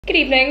Good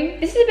evening.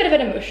 This is a bit of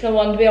an emotional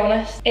one, to be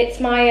honest.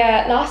 It's my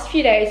last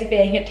few days of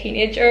being a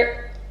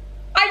teenager.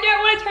 I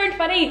know when I turned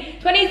 20.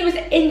 20 is the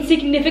most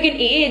insignificant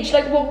age.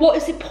 Like, well, what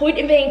is the point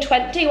in being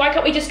 20? Why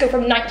can't we just go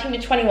from 19 to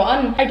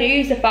 21? I do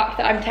use the fact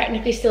that I'm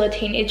technically still a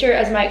teenager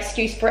as my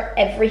excuse for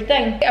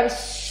everything. I was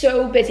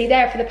so busy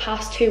there for the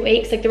past 2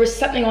 weeks. Like, there was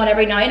something on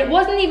every night. It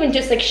wasn't even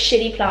just like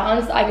shitty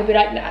plans that I could be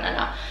like,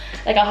 nah.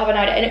 Like, I'll have a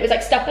night out. And it was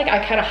like stuff like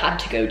I kind of had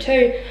to go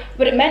to.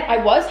 But it meant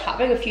I was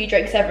having a few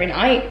drinks every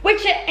night.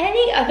 Which at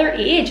any other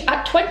age,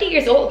 at 20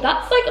 years old,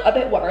 that's like a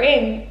bit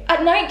worrying.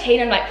 At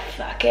 19, I'm like,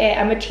 fuck it,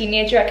 I'm a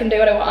teenager, I can do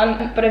what I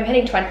want. But I'm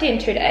hitting 20 in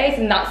 2 days,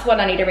 and that's when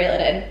I need to reel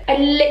it in. I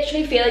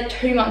literally feel like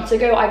 2 months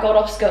ago, I got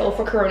off school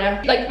for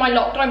Corona. Like, my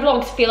lockdown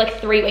vlogs feel like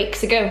 3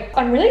 weeks ago.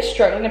 I'm really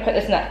struggling to put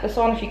this necklace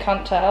on, if you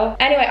can't tell.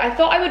 Anyway, I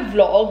thought I would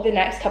vlog the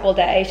next couple of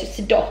days just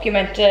to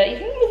document it,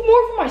 even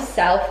more for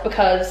myself,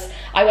 because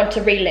I want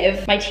to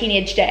relive my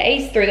teenage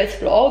days through this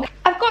vlog.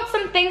 I've got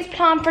some things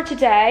planned for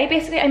today.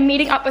 Basically, I'm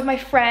meeting up with my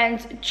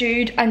friends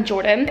Jude and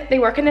Jordan. They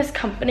work in this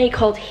company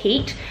called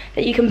Heat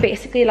that you can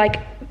basically like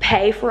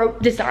pay for a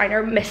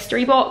designer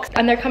mystery box,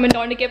 and they're coming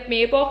down to give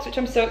me a box, which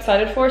I'm so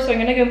excited for, so I'm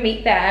gonna go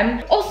meet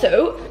them.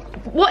 Also,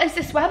 what is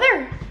this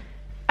weather?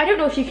 I don't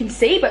know if you can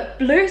see, but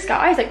blue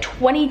skies, like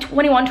 20,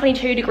 21,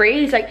 22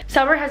 degrees. Like,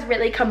 summer has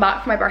really come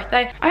back for my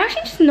birthday. I'm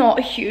actually just not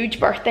a huge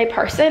birthday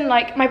person.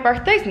 Like, my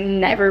birthdays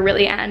never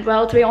really end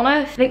well, to be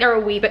honest. I think they're a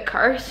wee bit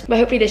cursed, but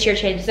hopefully this year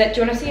changes it.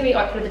 Do you want to see me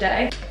outfit of the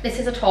day? This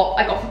is a top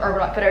I got from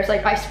Urban Outfitters,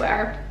 like, I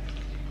swear,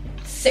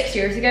 6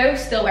 years ago,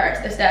 still wear it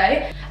to this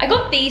day. I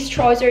got these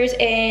trousers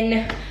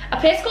in a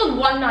place called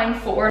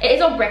 194. It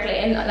is on Brick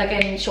Lane, like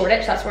in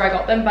Shoreditch, that's where I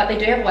got them, but they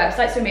do have a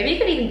website, so maybe you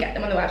could even get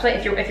them on the website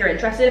if you're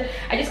interested.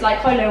 I just like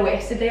how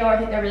low-waisted they are. I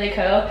think they're really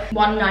cool.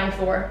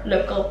 194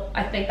 local,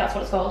 I think that's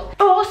what it's called.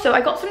 Oh, also,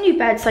 I got some new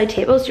bedside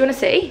tables. Do you want to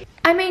see?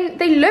 I mean,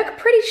 they look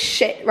pretty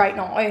shit right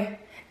now.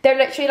 They're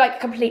literally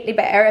like completely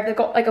bare. They've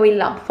got like a wee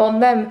lamp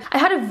on them. I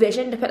had a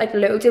vision to put like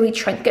loads of wee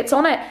trinkets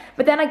on it,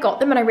 but then I got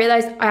them and I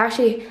realized I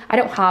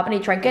don't have any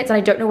trinkets, and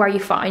I don't know where you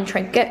find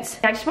trinkets.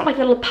 I just want like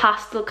little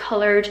pastel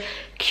colored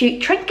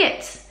cute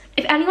trinkets.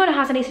 If anyone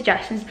has any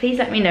suggestions, please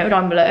let me know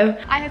down below.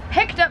 I have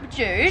picked up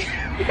Jude.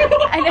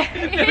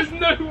 And there's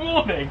no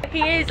warning.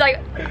 He is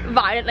like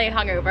violently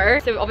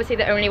hungover, so obviously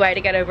the only way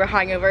to get over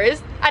hangover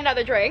is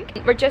another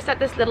drink. We're just at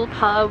this little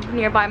pub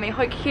nearby me.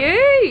 How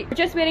cute! We're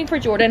just waiting for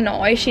Jordan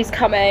now. She's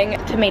coming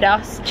to meet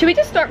us. Should we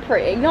just start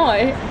praying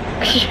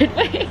now? Should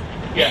we?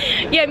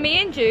 Yeah,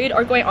 me and Jude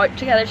are going out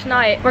together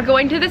tonight. We're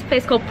going to this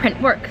place called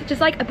Printwork, which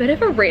is like a bit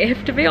of a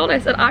rave, to be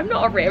honest, and I'm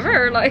not a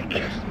raver. Like,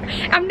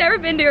 I've never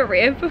been to a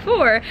rave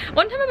before.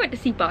 One time I went to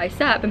see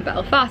Bicep in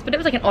Belfast, but it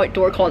was like an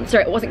outdoor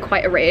concert. It wasn't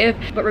quite a rave,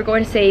 but we're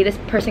going to see this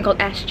person called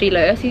SG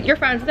Lewis. You're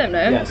friends with him,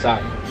 no? Yeah,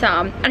 Sam.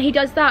 Sam, and he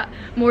does that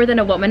More Than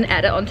a Woman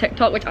edit on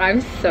TikTok, which I'm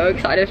so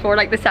excited for.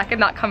 Like, the second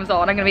that comes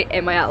on, I'm gonna be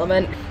in my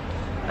element.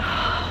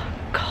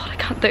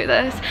 Do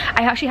this.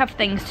 I actually have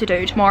things to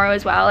do tomorrow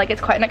as well. Like, it's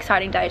quite an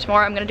exciting day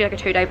tomorrow. I'm gonna do like a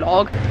 2-day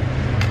vlog.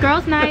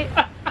 Girls' night.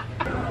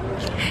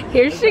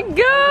 Here she goes.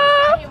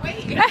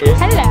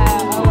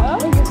 Hello.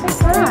 You're so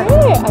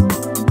sad.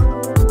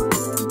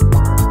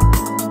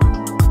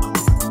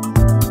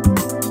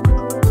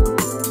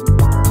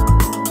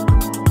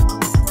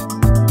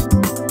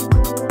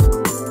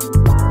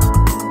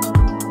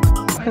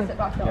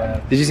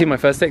 Did you see my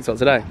first TikTok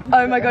today?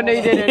 Oh my god, no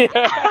you didn't.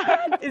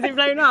 Is it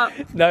blown up?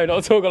 No, not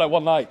at all. Got like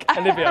 1 like.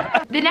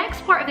 Olivia. The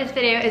next part of this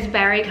video is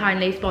very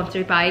kindly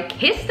sponsored by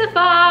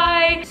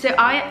Casetify. So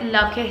I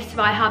love Casetify,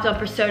 I have done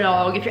for so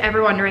long. If you're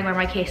ever wondering where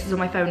my case is on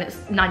my phone,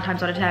 it's 9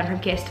 times out of 10 from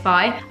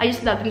Casetify. I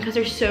just love them because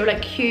they're so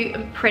like cute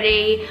and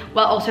pretty,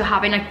 while also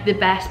having like the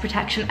best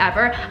protection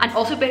ever, and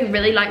also being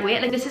really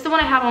lightweight. Like, this is the one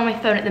I have on my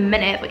phone at the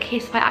minute, but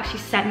Casetify actually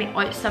sent me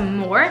out some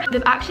more.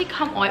 They've actually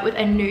come out with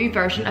a new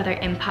version of their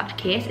Impact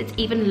case. It's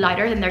even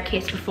lighter than their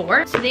case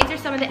before. So these are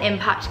some of the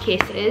Impact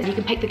cases. You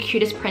can pick the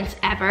cutest prints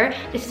ever.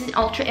 This is an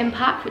Ultra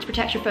Impact, which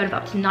protects your phone of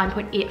up to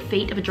 9.8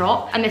 feet of a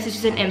drop, and this is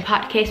just an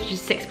Impact case, which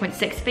is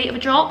 6.6 feet of a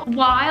drop.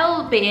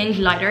 While being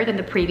lighter than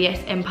the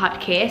previous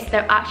Impact case,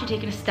 they're actually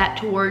taking a step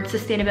towards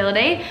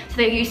sustainability. So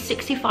they use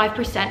 65%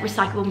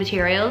 recyclable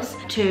materials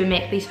to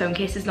make these phone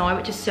cases now,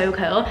 which is so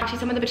cool. Actually,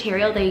 some of the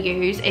material they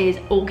use is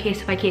old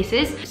Casetify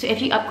cases. So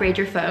if you upgrade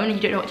your phone and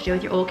you don't know what to do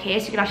with your old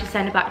case, you can actually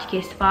send it back to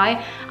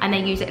Casetify, and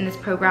they use it in this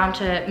program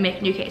to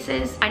make new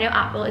cases. I know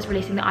Apple is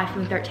releasing the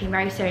iPhone 13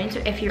 very soon, so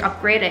if you're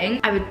upgrading,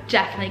 I would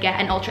definitely get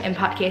an Ultra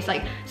Impact case.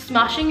 Like,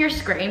 smashing your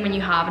screen when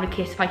you have a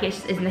Casetify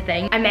case isn't a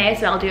thing. I may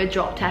as well do a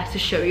drop test to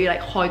show you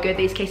like how good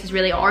these cases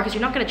really are, because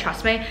you're not going to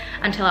trust me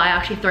until I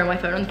actually throw my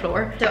phone on the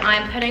floor. So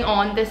I'm putting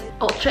on this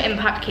Ultra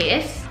Impact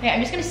case. Okay,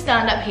 I'm just going to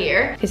stand up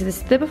here. Okay, so this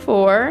is the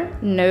before.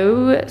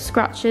 No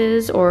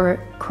scratches or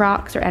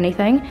cracks or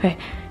anything. Okay.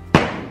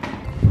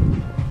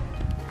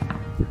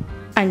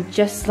 And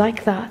just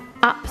like that,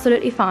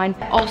 absolutely fine.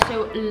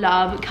 Also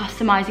love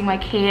customizing my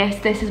case.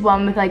 This is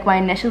one with like my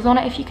initials on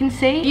it, if you can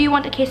see. If you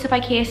want a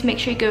Casetify case, make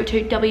sure you go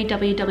to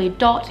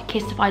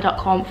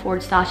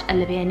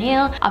www.casetify.com/Olivia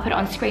Neal. I'll put it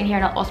on screen here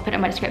and I'll also put it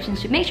in my description,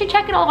 so make sure you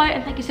check it all out.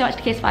 And thank you so much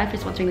to Casetify for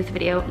sponsoring this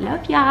video.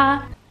 Love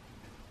ya.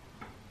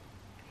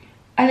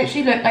 I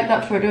literally look like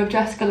that photo of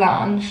Jessica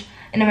Lange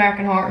in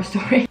American Horror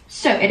Story.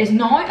 So it is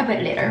now a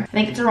bit later. I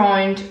think it's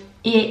around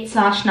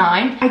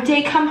 8/9. I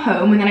did come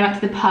home and then I went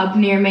to the pub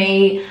near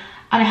me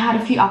and I had a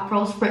few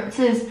Aperol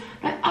Spritzes.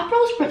 Now,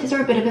 Aperol Spritzes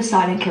are a bit of a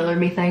silent killer,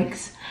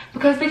 methinks,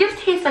 because they just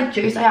taste like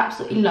juice. I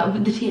absolutely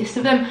love the taste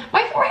of them.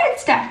 My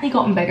forehead's definitely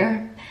gotten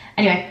bigger.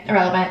 Anyway,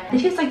 irrelevant. They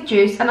taste like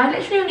juice, and I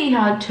literally only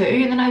had 2,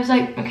 and then I was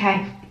like,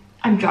 okay,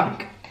 I'm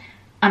drunk.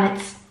 And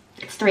it's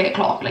 3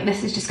 o'clock, like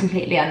this is just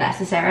completely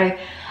unnecessary.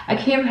 I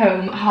came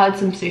home, had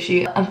some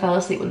sushi, and fell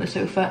asleep on the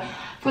sofa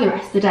for the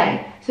rest of the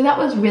day. So that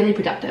was really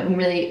productive and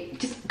really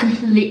just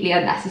completely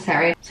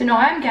unnecessary. So now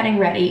I'm getting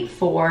ready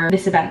for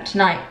this event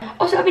tonight.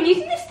 Also, I've been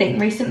using this thing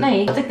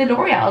recently. It's like the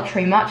L'Oreal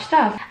True Match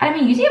stuff. And I've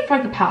been using it for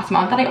like the past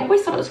month, and I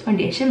always thought it was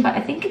foundation, but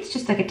I think it's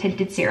just like a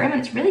tinted serum, and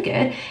it's really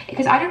good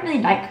because I don't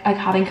really like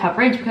having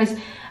coverage because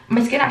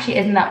my skin actually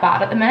isn't that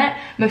bad at the minute,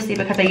 mostly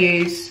because I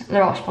use La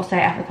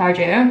Roche-Posay Effaclar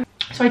Duo.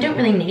 So I don't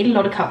really need a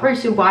lot of coverage,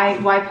 so why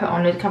put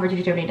on the coverage if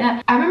you don't need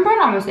it? I remember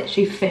when I was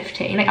literally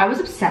 15, like I was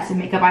obsessed with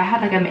makeup. I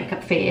had like a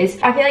makeup phase.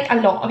 I feel like a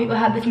lot of people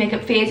had this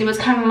makeup phase. It was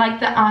kind of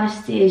like the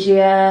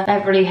Anastasia,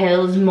 Beverly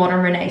Hills,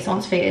 Modern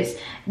Renaissance phase.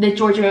 The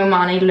Giorgio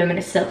Armani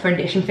Luminous Silk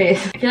Foundation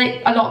phase. I feel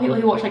like a lot of people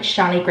who watch like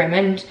Shani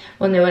Grimond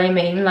will know what I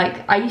mean.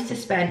 Like I used to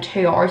spend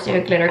 2 hours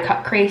doing a glitter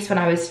cut crease when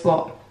I was,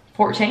 what,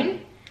 14?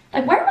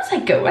 Like where was I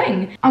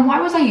going? And why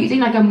was I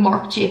using like a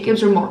Marc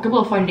Jacobs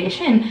Remarkable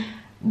foundation?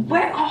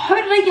 How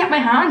did I get my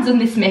hands on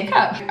this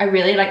makeup? I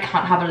really like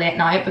can't have a late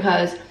night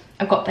because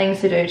I've got things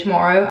to do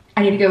tomorrow.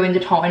 I need to go into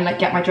town, like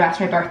get my dress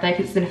for my birthday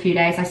because it's in a few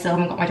days and I still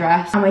haven't got my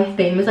dress. And my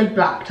theme is like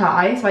black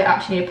tie, so I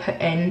actually need to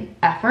put in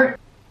effort.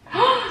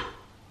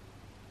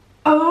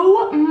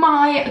 Oh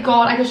my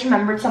god, I just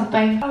remembered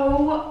something.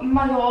 Oh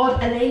my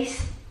god,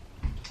 Elise.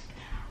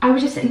 I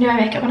was just doing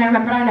makeup and I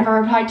remembered I never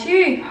replied to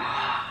you.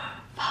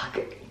 Fuck.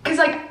 Because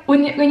like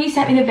when you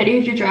sent me the video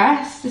of your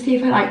dress to see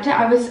if I liked it,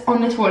 I was on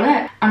the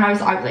toilet and I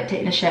was like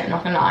taking a shit,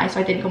 not gonna lie, so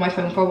I didn't go on my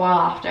phone for a while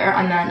after,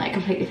 and then I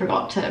completely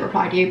forgot to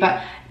reply to you.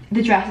 But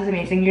the dress is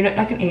amazing. You look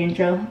like an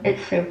angel.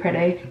 It's so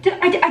pretty.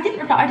 I didn't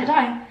reply, did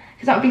I?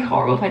 Because that would be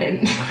horrible if I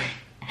didn't.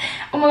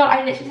 Oh my god,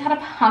 I literally just had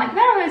a panic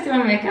there when I was doing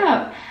my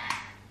makeup.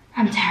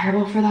 I'm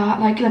terrible for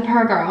that. Like the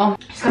poor girl.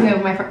 She's coming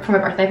over for my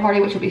birthday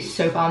party, which will be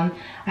so fun.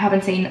 I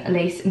haven't seen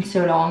Elise in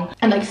so long.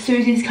 And like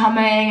Susie's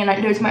coming and like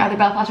loads of my other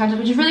Belfast friends,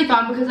 which is really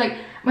fun because like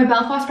my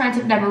Belfast friends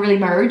have never really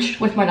merged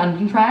with my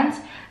London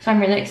friends. So I'm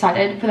really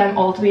excited for them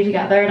all to be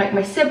together. Like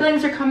my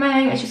siblings are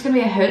coming. It's just gonna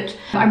be a hoot.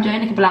 I'm doing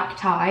like a black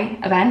tie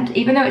event,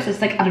 even though it's just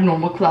like at a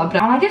normal club.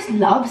 And I just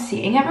love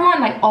seeing everyone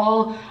like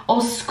all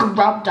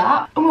scrubbed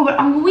up. Oh my god,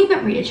 I'm a wee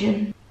bit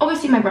raging.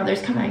 Obviously my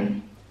brother's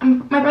coming.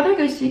 My brother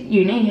goes to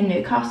uni in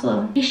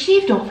Newcastle. He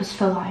shaved off his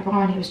full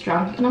eyebrow and he was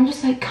drunk, and I'm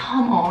just like,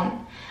 come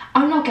on,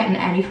 I'm not getting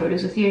any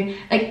photos with you.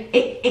 Like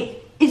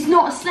it's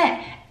not a slit.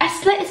 A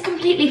slit is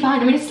completely fine.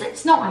 I mean, a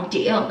slit's not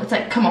ideal. It's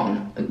like, come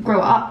on, grow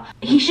up.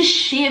 He's just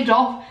shaved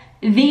off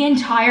the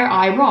entire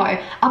eyebrow.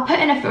 I'll put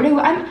in a photo.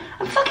 I'm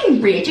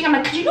fucking raging. I'm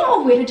like, could you not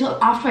have waited until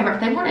after my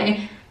birthday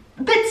party?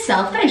 A bit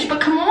selfish,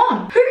 but come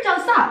on. Who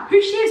does that? Who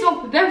shaves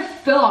off their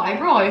full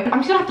eyebrow? I'm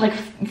just gonna have to like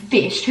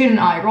face tune an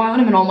eyebrow on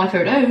him in all my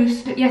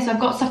photos. But yes, I've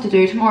got stuff to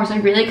do tomorrow, so I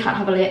really can't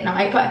have a late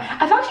night. But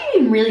I've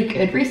actually been really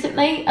good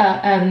recently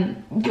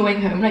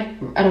going home like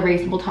at a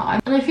reasonable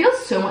time. And I feel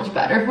so much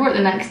better for it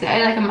the next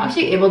day. Like I'm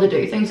actually able to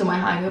do things on my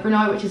hangover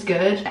now, which is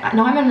good.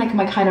 Now I'm in like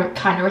my kind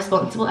of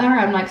responsible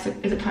era. I'm like, so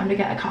is it time to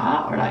get a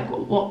cat? Or like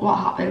what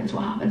happens?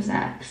 What happens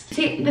next?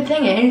 See, the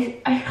thing is,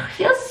 I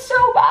feel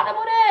so bad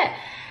about it.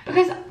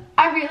 Because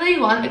I really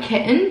want a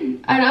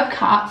kitten. I love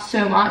cats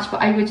so much,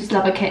 but I would just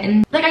love a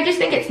kitten. Like I just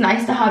think it's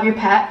nice to have your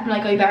pet from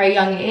like a very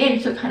young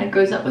age, so it kind of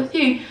grows up with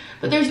you.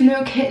 But there's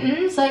no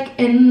kittens like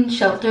in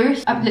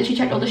shelters. I've literally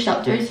checked all the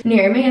shelters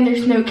near me and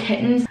there's no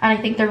kittens. And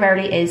I think there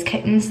rarely is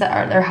kittens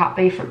they're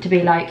happy to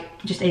be like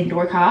just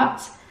indoor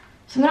cats.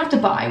 So I'm gonna have to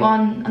buy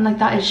one, and like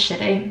that is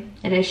shitty.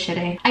 It is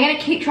shitty. I'm gonna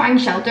keep trying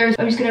shelters.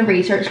 I'm just gonna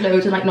research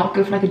loads and like not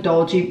go for like a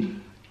dodgy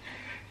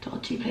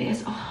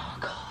place. Oh.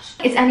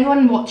 Is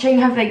anyone watching,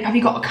 have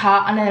you got a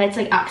cat and then it's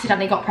like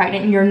accidentally got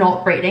pregnant and you're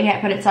not breeding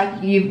it, but it's like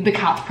the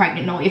cat's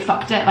pregnant, no, you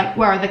fucked it, like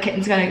where are the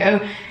kittens gonna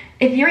go?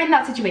 If you're in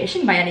that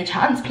situation by any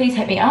chance, please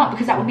hit me up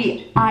because that would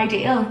be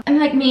ideal. And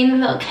like me and the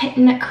little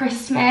kitten at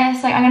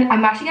Christmas, like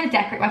I'm actually gonna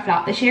decorate my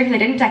flat this year because I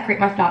didn't decorate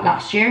my flat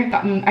last year,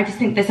 but I just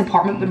think this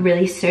apartment would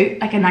really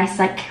suit like a nice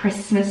like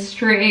Christmas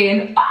tree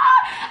and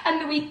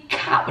the wee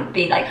cat would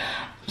be like,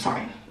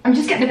 sorry, I'm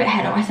just getting a bit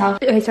ahead of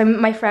myself. Okay, so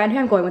my friend who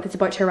I'm going with is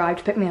about to arrive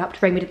to pick me up to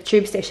bring me to the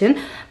tube station.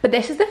 But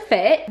this is the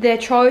fit. The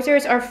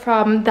trousers are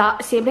from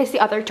that same place the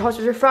other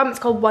trousers are from. It's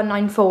called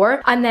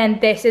 194. And then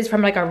this is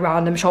from like a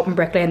random shop in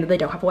Brick Lane that they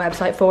don't have a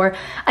website for.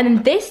 And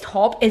then this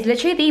top is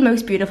literally the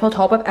most beautiful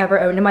top I've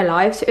ever owned in my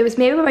life. So it was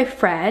made by my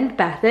friend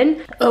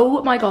Bethan.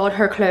 Oh my god,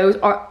 her clothes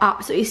are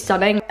absolutely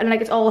stunning. And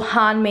like it's all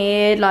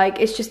handmade, like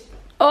it's just,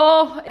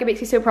 oh, it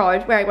makes me so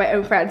proud wearing my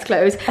own friend's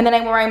clothes. And then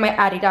I'm wearing my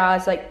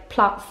Adidas like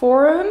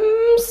platform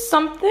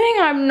something.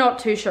 I'm not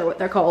too sure what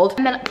they're called.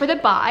 And then for the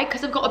bag,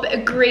 because I've got a bit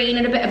of green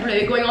and a bit of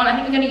blue going on, I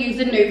think I'm going to use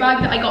the new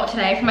bag that I got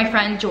today from my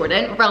friend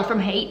Jordan, Rel from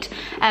Hate.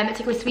 It's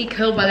like a sweet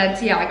cool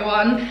Balenciaga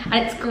one,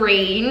 and it's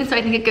green, so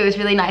I think it goes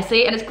really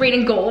nicely. And it's green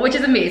and gold, which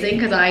is amazing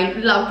because I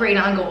love green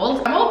and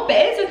gold. I'm all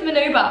biz with my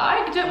new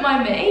bag, don't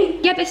mind me.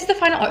 Yeah, this is the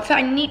final outfit.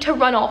 I need to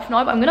run off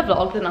now, but I'm going to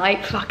vlog the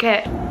night. Fuck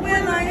it.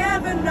 Will I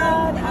ever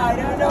know? I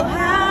don't know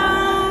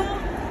how,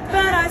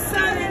 but I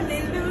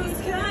suddenly lose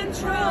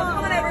control.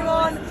 Come on,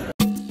 everyone.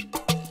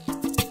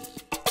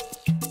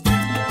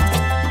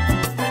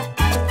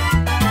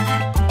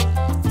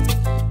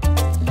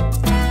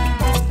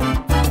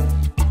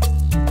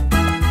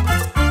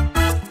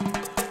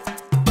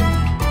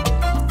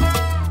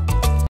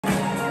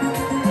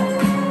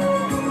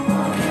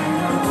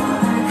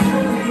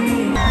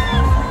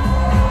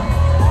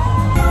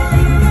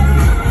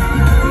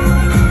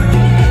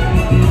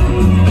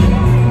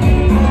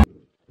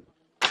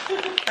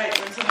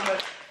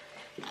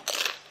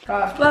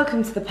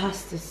 Welcome to the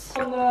pastas.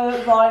 On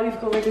the right we've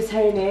got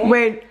rigatoni.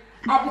 Wait.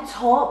 At the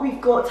top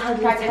we've got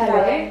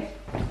tagliatelle.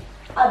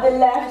 At the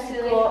left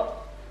we've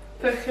got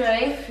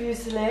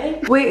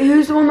fusilli. Wait,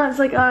 who's the one that's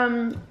like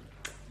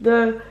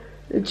the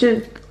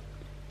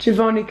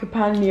Giovanni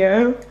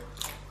Capagno?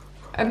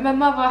 And my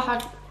mother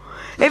had...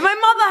 If my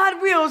mother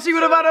had wheels, she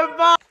would have had a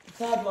bar.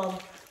 Third one.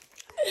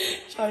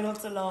 Try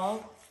not to laugh.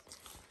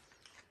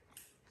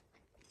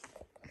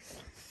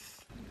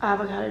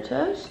 Avocado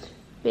toast,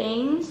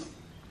 beans,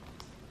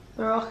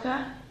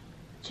 Barocca.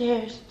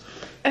 Cheers.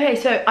 Okay,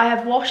 so I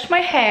have washed my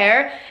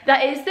hair.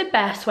 That is the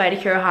best way to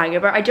cure a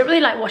hangover. I don't really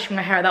like washing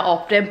my hair that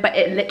often, but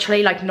it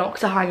literally like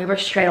knocks a hangover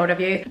straight out of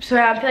you. So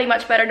I'm feeling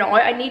much better now.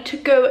 I need to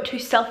go to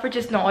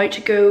Selfridges now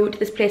to go to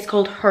this place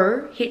called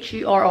Hurr,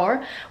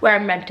 H-U-R-R, where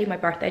I'm renting my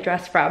birthday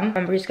dress from.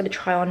 And we're just gonna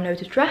try on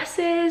loads of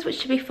dresses, which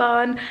should be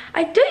fun.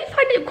 I do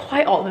find it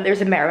quite odd that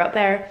there's a mirror up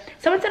there.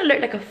 Someone said it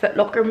looked like a Foot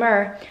Locker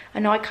mirror,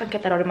 and now I can't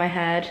get that out of my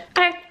head.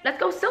 Okay, let's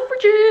go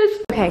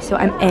Selfridges. Okay, so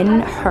I'm in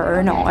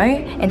Hurr now,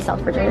 in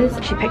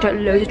Selfridges. She picked out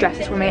loads of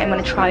dresses for me. I'm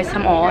gonna try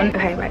some on.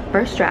 Okay, right,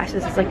 first dress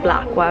is this like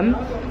black one.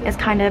 It's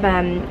kind of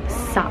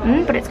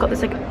satin, but it's got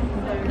this like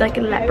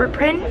a leopard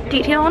print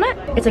detail on it.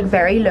 It's like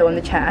very low on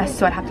the chest,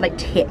 so I'd have to like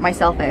tape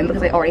myself in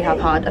because I already have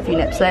had a few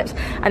nip slips.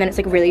 And then it's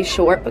like really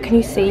short, but can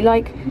you see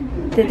like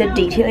the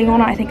detailing on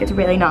it? I think it's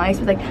really nice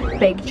with like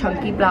big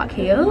chunky black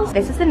heels.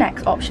 This is the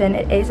next option.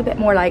 It is a bit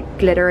more like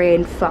glittery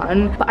and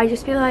fun, but I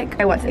just feel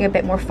like I want something a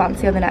bit more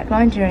fancy on the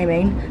neckline, do you know what I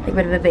mean? Like a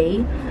bit of a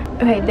V.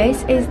 Okay,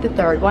 this is the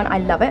third one. I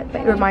love it,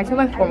 but it reminds me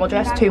of my formal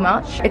dress too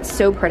much. It's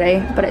so pretty,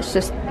 but it's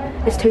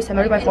too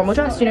similar to my formal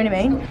dress, do you know what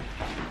I mean?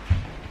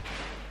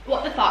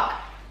 What the fuck?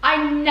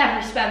 I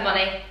never spend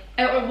money.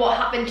 I don't know what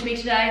happened to me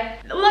today.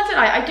 Well, that's it,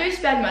 I do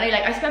spend money.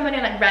 Like, I spend money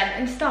on like rent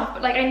and stuff,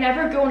 but like I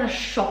never go on a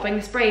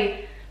shopping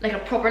spree, like a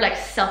proper like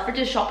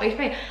Selfridges shopping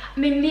spree. I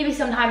mean, maybe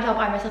sometimes I'll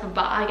buy myself a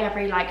bag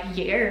every like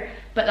year,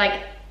 but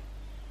like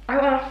I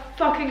went on a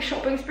fucking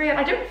shopping spree and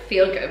I don't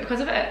feel good because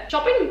of it.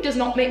 Shopping does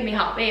not make me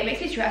happy. It makes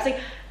me stressed. Like,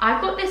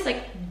 I've got this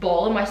like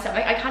ball in my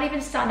stomach. I can't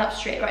even stand up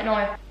straight right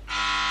now.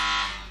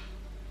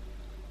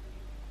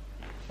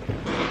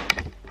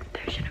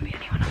 There shouldn't be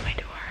anyone at my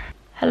door.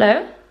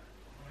 Hello?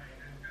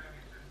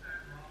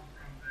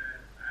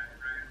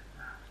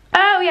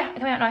 Oh yeah,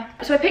 coming out now.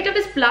 So I picked up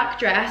this black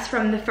dress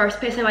from the first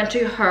place I went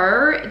to,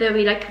 Hurr, the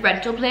wee like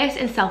rental place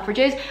in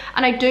Selfridges,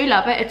 and I do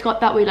love it. It's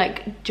got that wee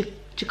like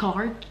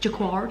jacquard,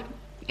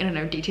 I don't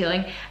know,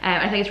 detailing.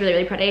 I think it's really,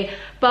 really pretty.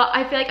 But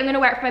I feel like I'm gonna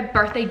wear it for my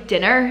birthday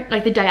dinner,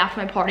 like the day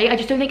after my party. I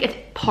just don't think it's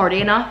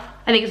party enough.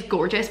 I think it's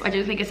gorgeous, but I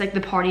don't think it's like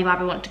the party vibe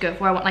I want to go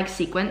for. I want like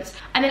sequins.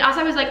 And then as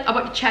I was like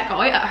about to check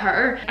out at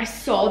Hurr, I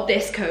saw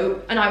this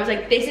coat and I was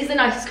like, this is the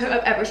nicest coat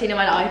I've ever seen in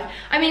my life.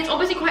 I mean, it's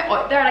obviously quite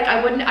out there. Like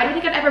I don't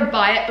think I'd ever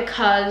buy it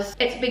because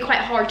it's been quite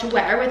hard to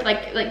wear with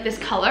like this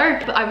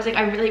color. But I was like,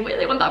 I really,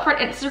 really want that for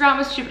an Instagram,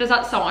 as stupid as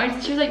that sounds.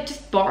 And she was like,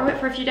 just borrow it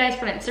for a few days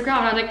for an Instagram.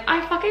 And I was like,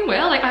 I fucking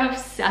will. Like, I'm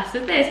obsessed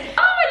with this.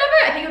 Oh, I love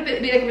it. I think it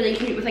would be like really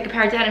cute with like a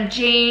pair of denim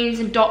jeans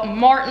and Doc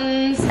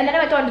Martens. And then I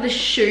went down to the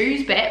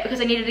shoes bit because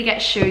I needed to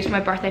get shoes for my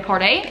birthday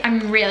party.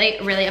 I'm really,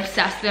 really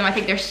obsessed with them. I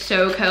think they're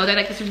so cool. They're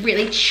like this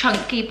really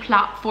chunky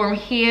platform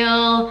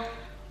heel.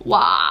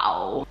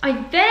 Wow.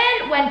 I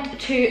then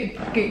went to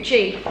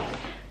Gucci.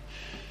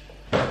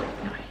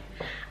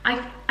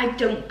 I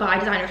don't buy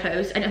designer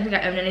clothes. I don't think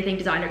I own anything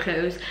designer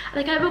clothes.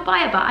 Like, I will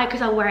buy a bag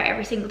because I'll wear it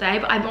every single day,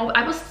 but I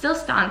will still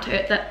stand to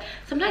it that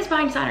sometimes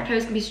buying designer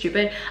clothes can be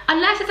stupid.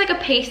 Unless it's like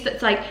a piece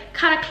that's like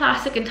kind of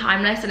classic and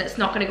timeless and it's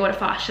not going to go out of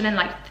fashion in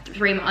like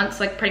 3 months,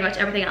 like pretty much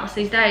everything else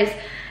these days.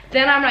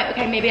 Then I'm like,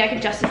 okay, maybe I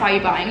can justify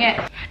you buying it.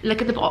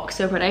 Look at the box,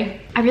 so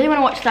pretty. I really want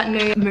to watch that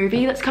new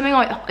movie that's coming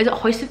out. Is it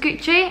House of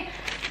Gucci?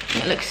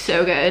 It looks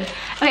so good.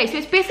 Okay, so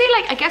it's basically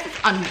like, I guess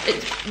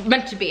it's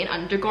meant to be an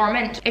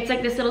undergarment. It's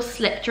like this little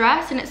slip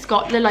dress and it's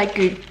got the like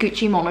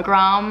Gucci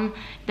monogram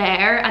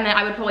there, and then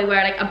I would probably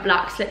wear like a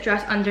black slip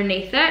dress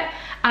underneath it.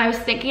 And I was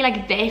thinking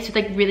like this with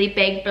like really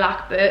big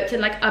black boots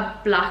and like a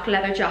black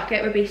leather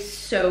jacket would be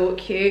so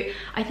cute.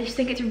 I just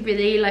think it's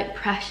really like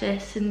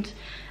precious, and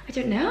I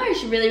don't know, I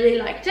just really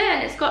liked it.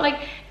 And it's got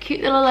like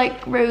cute little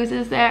like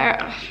roses there.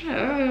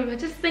 I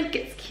just think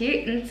it's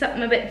cute and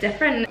something a bit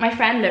different. My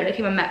friend Lola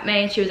came and met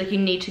me and she was like, you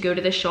need to go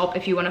to this shop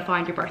if you want to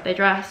find your birthday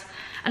dress.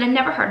 And I'd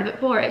never heard of it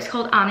before. It's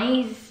called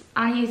Annie's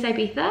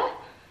Ibiza,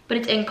 but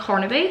it's in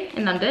Carnaby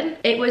in London.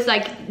 It was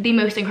like the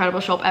most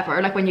incredible shop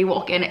ever. Like when you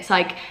walk in, it's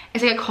like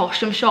a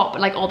costume shop,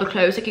 but like all the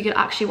clothes like you could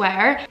actually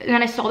wear. And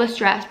then I saw this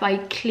dress by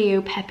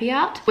Cleo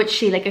Pepiat, which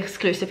she like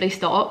exclusively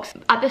stocks.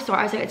 At the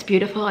start I was like, it's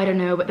beautiful, I don't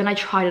know, but then I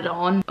tried it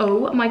on.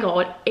 Oh my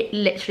god, it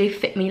literally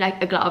fit me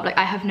like a glove. Like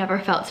I have never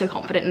felt so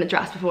confident in a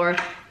dress before.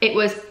 It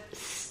was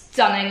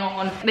stunning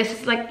on. This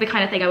is like the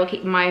kind of thing I will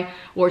keep in my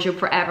wardrobe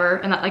forever,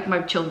 and that like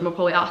my children will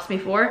probably ask me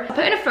for. I'll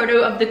put in a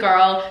photo of the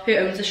girl who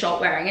owns the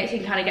shop wearing it so you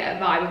can kind of get a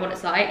vibe of what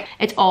it's like.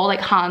 It's all like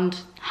hand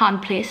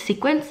placed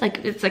sequins, like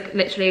it's like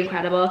literally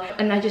incredible.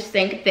 And I just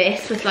think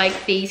this with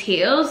like these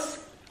heels,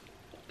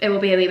 it will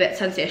be a wee bit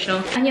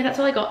sensational. And yeah, that's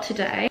all I got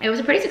today. It was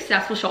a pretty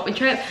successful shopping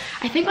trip.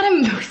 I think what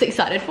I'm most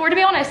excited for, to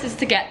be honest, is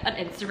to get an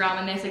Instagram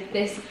in this. Like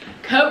this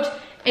coat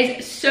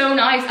is so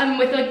nice, and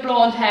with like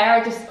blonde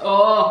hair, just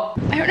oh.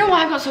 I don't know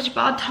why I've got such a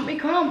bad tummy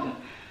cramp.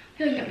 I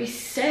feel like I'm gonna be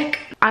sick.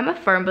 I'm a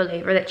firm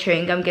believer that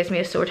chewing gum gives me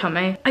a sore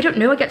tummy. I don't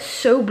know, I get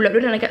so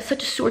bloated and I get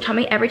such a sore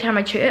tummy every time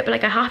I chew it, but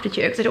like I have to chew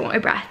it because I don't want my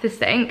breath to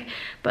stink.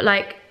 But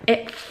like,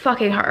 it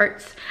fucking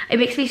hurts. It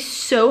makes me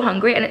so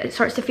hungry and it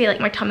starts to feel like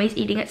my tummy's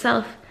eating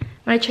itself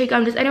when I chew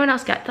gum. Does anyone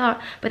else get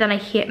that? But then I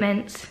hate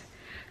mints.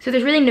 So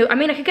there's really no, I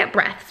mean I could get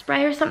breath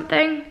spray or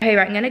something. Okay,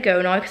 right, I'm gonna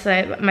go now because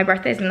my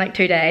birthday's in like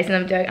 2 days and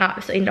I'm doing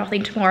absolutely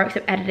nothing tomorrow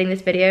except editing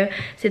this video.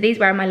 So these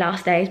were my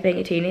last days being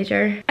a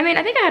teenager. I mean,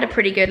 I think I had a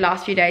pretty good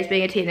last few days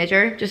being a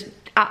teenager, just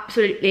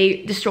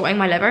absolutely destroying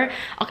my liver.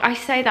 I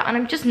say that and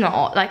I'm just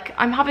not. Like,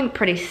 I'm having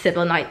pretty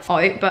civil nights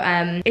out, but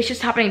it's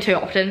just happening too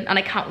often and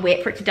I can't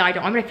wait for it to die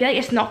down. But I feel like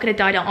it's not gonna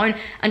die down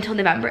until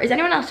November. Is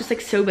anyone else just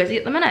like so busy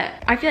at the minute?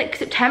 I feel like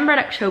September and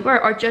October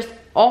are just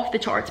off the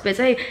charts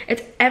busy.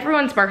 It's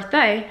everyone's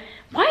birthday.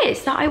 Why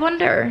is that, I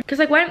wonder? Because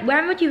like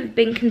when would you have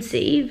been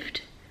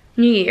conceived?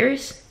 New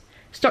Year's?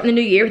 Starting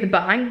the new year with a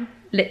bang,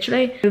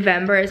 literally.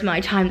 November is my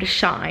time to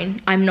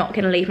shine. I'm not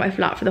gonna leave my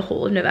flat for the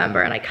whole of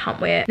November and I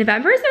can't wait.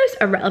 November is the most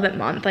irrelevant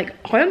month. Like,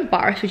 how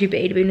embarrassed would you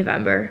be to be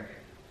November?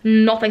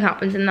 Nothing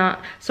happens in that.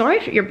 Sorry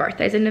if your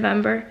birthday's in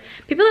November.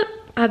 People that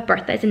have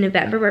birthdays in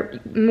November were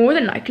more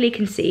than likely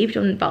conceived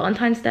on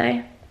Valentine's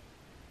Day.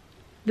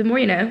 The more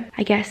you know.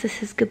 I guess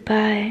this is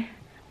goodbye.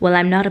 Well,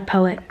 I'm not a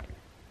poet.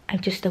 I'm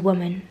just a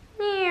woman.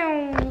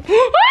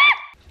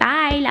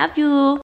 Bye, love you.